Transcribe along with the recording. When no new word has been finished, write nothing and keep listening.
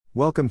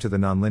Welcome to the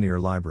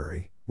Nonlinear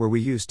Library, where we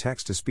use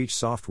text-to-speech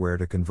software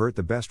to convert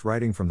the best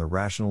writing from the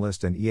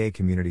Rationalist and EA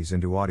communities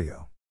into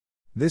audio.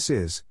 This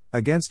is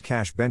Against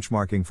Cash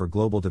Benchmarking for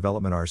Global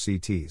Development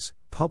RCTs,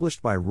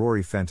 published by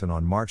Rory Fenton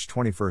on March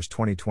 21,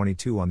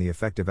 2022 on the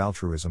Effective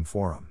Altruism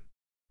Forum.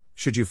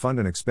 Should you fund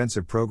an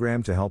expensive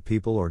program to help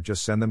people or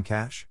just send them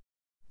cash?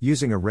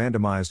 Using a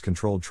randomised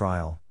controlled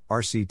trial,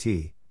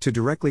 RCT, to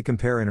directly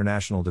compare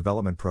international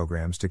development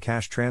programs to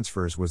cash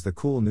transfers was the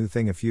cool new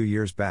thing a few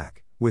years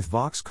back, with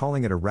Vox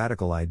calling it a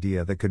radical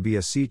idea that could be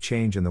a sea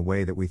change in the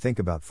way that we think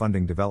about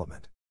funding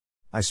development.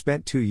 I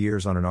spent 2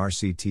 years on an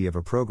RCT of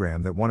a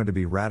program that wanted to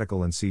be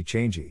radical and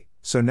sea-changey,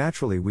 so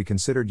naturally we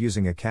considered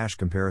using a cash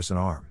comparison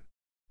arm.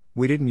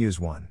 We didn't use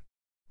one.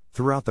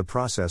 Throughout the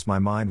process my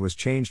mind was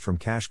changed from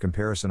cash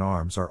comparison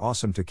arms are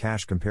awesome to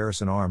cash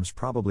comparison arms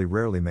probably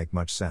rarely make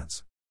much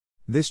sense.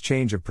 This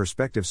change of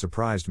perspective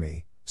surprised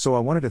me, so I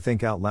wanted to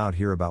think out loud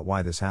here about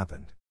why this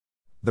happened.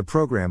 The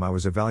program I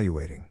was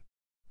evaluating.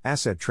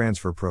 Asset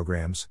transfer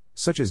programs,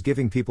 such as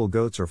giving people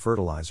goats or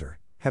fertiliser,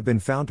 have been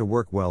found to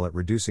work well at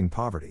reducing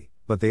poverty,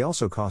 but they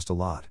also cost a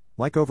lot,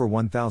 like over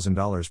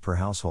 $1,000 per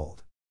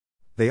household.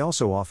 They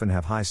also often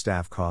have high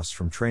staff costs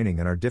from training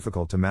and are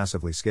difficult to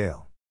massively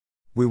scale.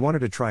 We wanted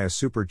to try a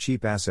super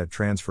cheap asset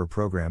transfer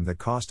program that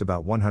cost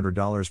about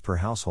 $100 per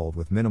household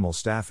with minimal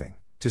staffing,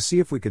 to see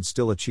if we could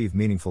still achieve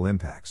meaningful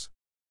impacts.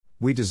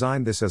 We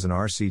designed this as an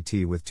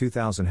RCT with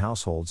 2,000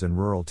 households in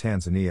rural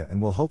Tanzania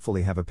and will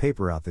hopefully have a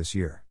paper out this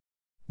year.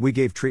 We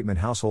gave treatment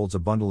households a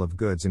bundle of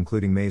goods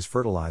including maize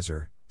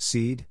fertilizer,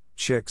 seed,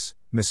 chicks,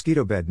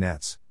 mosquito bed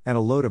nets, and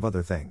a load of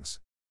other things.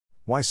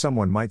 Why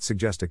someone might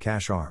suggest a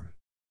cash arm.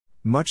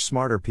 Much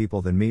smarter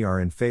people than me are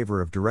in favor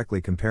of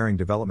directly comparing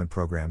development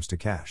programs to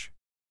cash.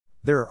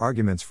 There are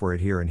arguments for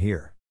it here and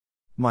here.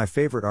 My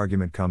favorite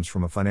argument comes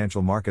from a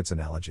financial markets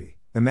analogy.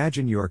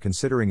 Imagine you are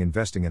considering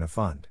investing in a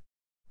fund.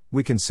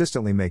 We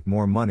consistently make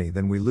more money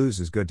than we lose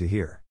is good to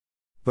hear.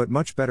 But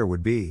much better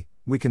would be,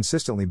 we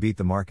consistently beat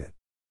the market.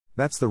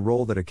 That's the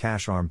role that a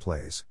cash arm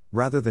plays.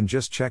 Rather than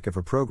just check if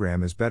a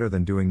program is better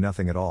than doing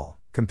nothing at all,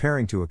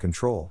 comparing to a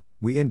control,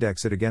 we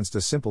index it against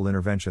a simple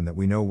intervention that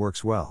we know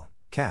works well,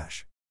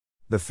 cash.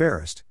 The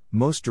fairest,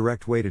 most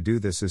direct way to do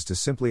this is to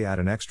simply add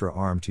an extra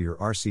arm to your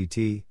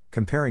RCT,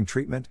 comparing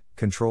treatment,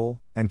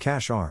 control, and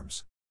cash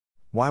arms.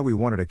 Why we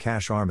wanted a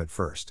cash arm at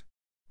first.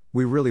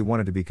 We really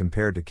wanted to be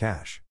compared to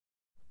cash.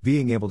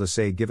 Being able to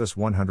say give us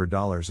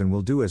 $100 and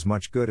we'll do as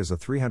much good as a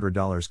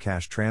 $300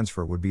 cash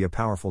transfer would be a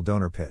powerful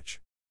donor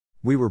pitch.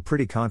 We were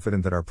pretty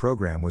confident that our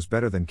program was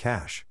better than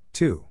cash,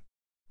 too.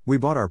 We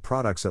bought our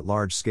products at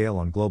large scale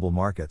on global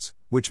markets,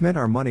 which meant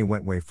our money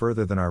went way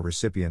further than our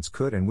recipients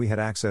could and we had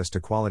access to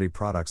quality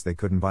products they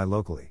couldn't buy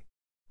locally.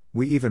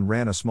 We even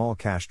ran a small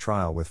cash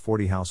trial with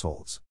 40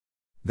 households.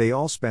 They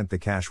all spent the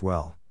cash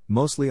well,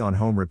 mostly on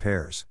home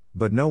repairs,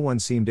 but no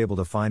one seemed able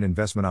to find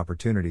investment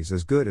opportunities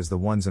as good as the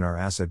ones in our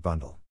asset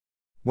bundle.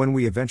 When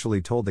we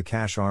eventually told the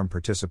cash arm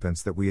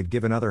participants that we had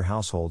given other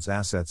households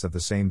assets of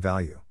the same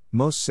value,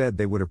 most said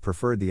they would have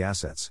preferred the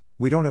assets.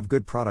 We don't have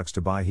good products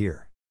to buy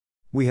here.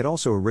 We had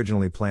also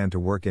originally planned to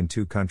work in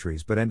 2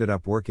 countries but ended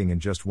up working in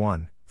just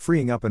one,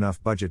 freeing up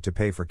enough budget to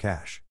pay for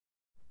cash.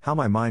 How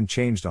my mind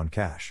changed on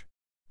cash.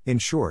 In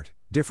short,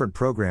 different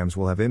programs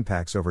will have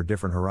impacts over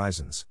different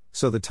horizons,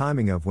 so the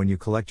timing of when you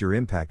collect your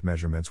impact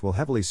measurements will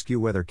heavily skew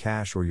whether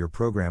cash or your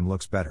program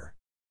looks better.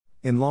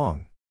 In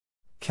long,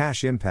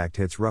 cash impact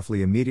hits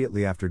roughly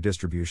immediately after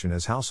distribution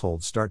as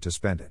households start to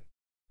spend it.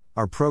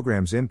 Our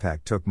program's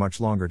impact took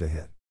much longer to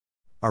hit.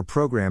 Our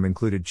program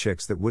included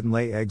chicks that wouldn't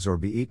lay eggs or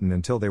be eaten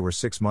until they were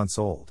 6 months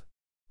old.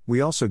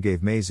 We also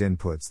gave maize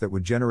inputs that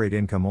would generate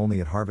income only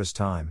at harvest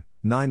time,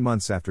 9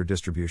 months after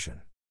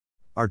distribution.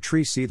 Our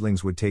tree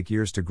seedlings would take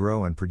years to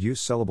grow and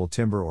produce sellable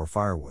timber or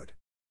firewood.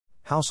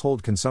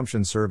 Household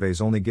consumption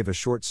surveys only give a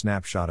short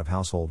snapshot of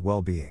household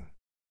well-being.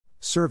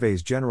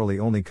 Surveys generally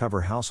only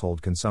cover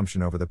household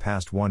consumption over the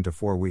past 1 to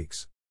 4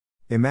 weeks.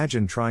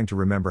 Imagine trying to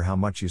remember how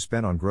much you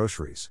spent on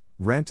groceries,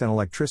 rent and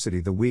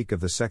electricity the week of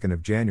the 2nd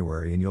of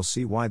January and you'll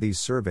see why these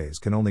surveys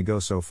can only go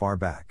so far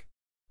back.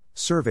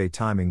 Survey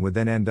timing would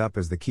then end up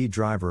as the key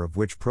driver of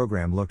which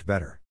program looked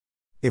better.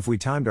 If we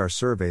timed our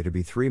survey to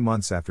be 3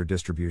 months after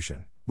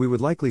distribution, we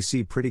would likely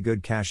see pretty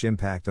good cash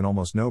impact and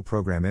almost no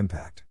program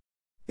impact.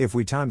 If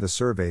we timed the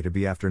survey to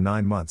be after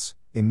 9 months,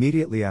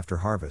 immediately after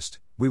harvest,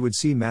 we would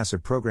see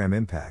massive program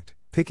impact,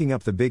 picking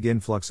up the big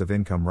influx of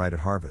income right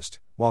at harvest,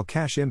 while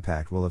cash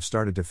impact will have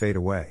started to fade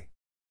away.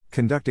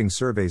 Conducting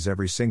surveys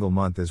every single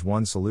month is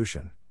one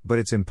solution, but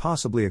it's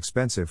impossibly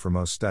expensive for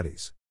most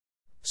studies.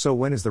 So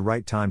when is the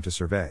right time to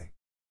survey?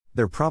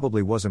 There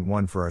probably wasn't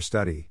one for our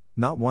study,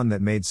 not one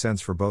that made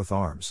sense for both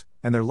arms,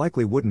 and there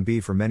likely wouldn't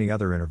be for many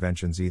other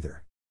interventions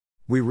either.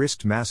 We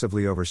risked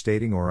massively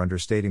overstating or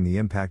understating the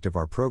impact of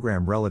our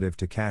program relative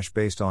to cash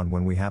based on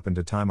when we happened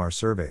to time our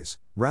surveys,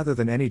 rather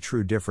than any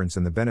true difference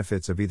in the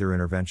benefits of either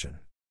intervention.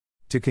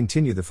 To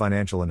continue the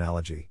financial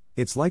analogy,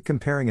 it's like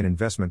comparing an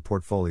investment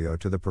portfolio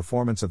to the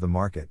performance of the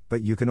market,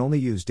 but you can only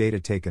use data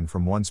taken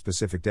from one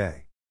specific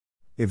day.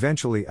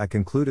 Eventually, I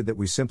concluded that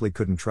we simply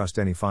couldn't trust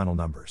any final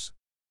numbers.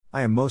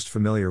 I am most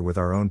familiar with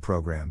our own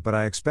program, but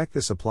I expect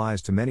this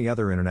applies to many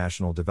other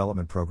international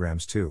development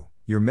programs too.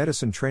 Your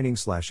medicine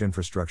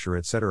training/infrastructure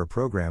etc.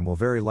 program will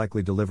very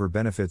likely deliver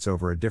benefits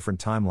over a different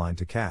timeline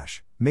to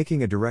cash,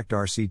 making a direct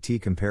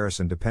RCT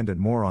comparison dependent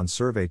more on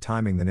survey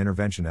timing than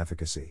intervention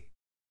efficacy.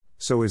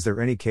 So is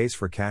there any case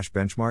for cash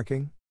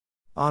benchmarking?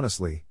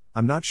 Honestly,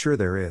 I'm not sure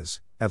there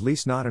is, at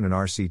least not in an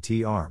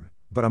RCT arm,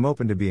 but I'm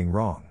open to being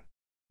wrong.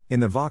 In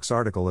the Vox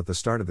article at the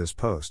start of this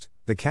post,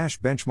 the cash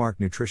benchmark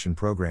nutrition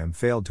program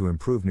failed to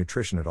improve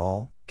nutrition at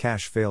all,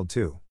 cash failed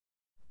too.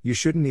 You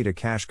shouldn't need a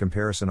cash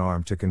comparison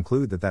arm to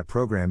conclude that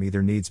program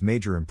either needs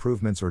major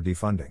improvements or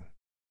defunding.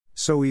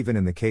 So even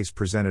in the case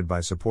presented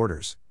by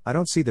supporters, I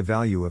don't see the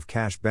value of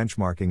cash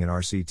benchmarking in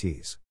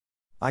RCTs.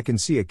 I can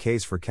see a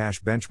case for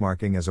cash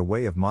benchmarking as a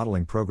way of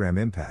modeling program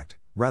impact,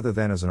 rather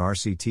than as an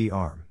RCT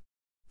arm.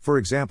 For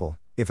example,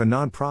 if a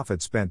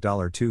nonprofit spent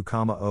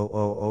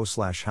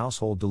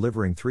 $2,000/household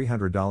delivering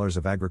 $300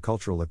 of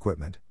agricultural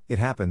equipment, it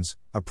happens,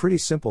 a pretty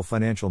simple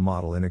financial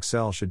model in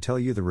Excel should tell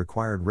you the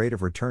required rate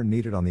of return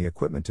needed on the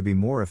equipment to be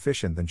more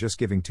efficient than just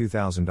giving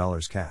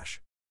 $2,000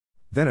 cash.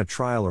 Then a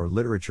trial or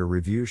literature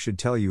review should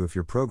tell you if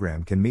your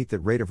program can meet that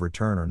rate of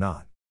return or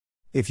not.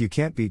 If you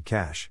can't beat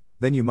cash,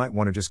 then you might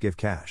want to just give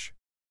cash.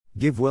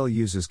 GiveWell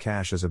uses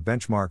cash as a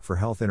benchmark for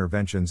health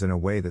interventions in a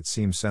way that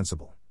seems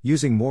sensible,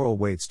 using moral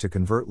weights to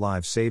convert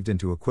lives saved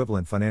into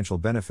equivalent financial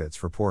benefits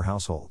for poor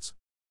households.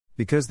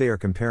 Because they are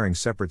comparing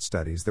separate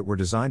studies that were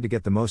designed to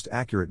get the most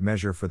accurate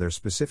measure for their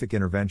specific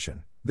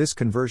intervention, this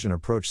conversion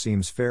approach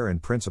seems fair in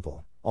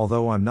principle,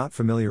 although I'm not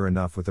familiar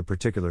enough with the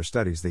particular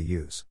studies they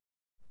use.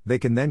 They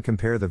can then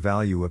compare the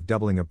value of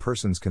doubling a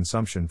person's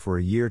consumption for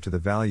a year to the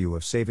value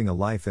of saving a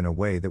life in a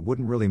way that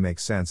wouldn't really make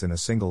sense in a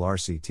single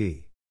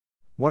RCT.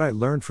 What I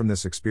learned from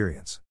this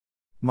experience.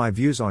 My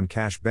views on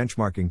cash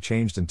benchmarking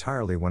changed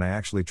entirely when I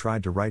actually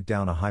tried to write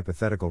down a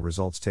hypothetical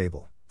results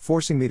table,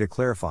 forcing me to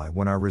clarify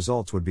when our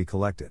results would be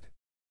collected.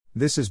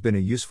 This has been a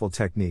useful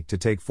technique to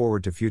take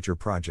forward to future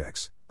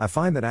projects. I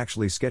find that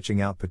actually sketching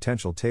out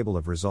potential table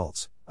of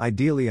results,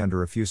 ideally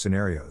under a few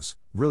scenarios,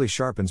 really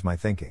sharpens my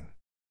thinking.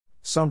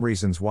 Some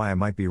reasons why I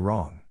might be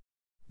wrong.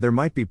 There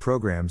might be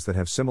programs that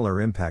have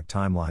similar impact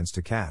timelines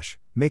to cash,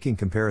 making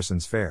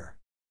comparisons fair.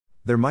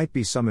 There might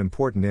be some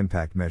important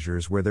impact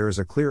measures where there is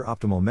a clear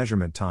optimal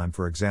measurement time,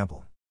 for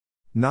example.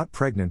 Not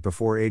pregnant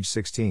before age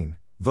 16,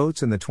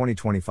 votes in the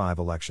 2025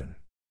 election.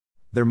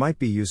 There might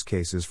be use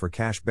cases for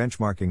cash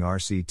benchmarking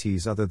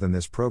RCTs other than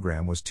this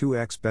program was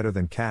 2x better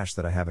than cash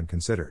that I haven't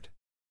considered.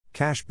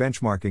 Cash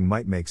benchmarking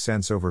might make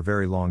sense over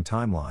very long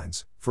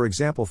timelines, for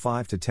example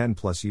 5 to 10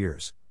 plus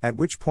years, at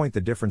which point the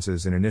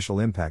differences in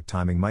initial impact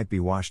timing might be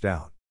washed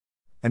out.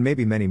 And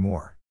maybe many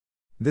more.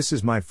 This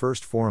is my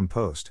first forum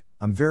post.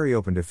 I'm very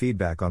open to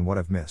feedback on what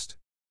I've missed.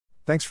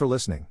 Thanks for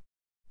listening.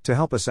 To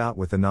help us out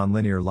with the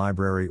Nonlinear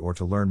Library or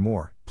to learn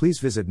more, please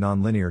visit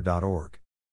nonlinear.org.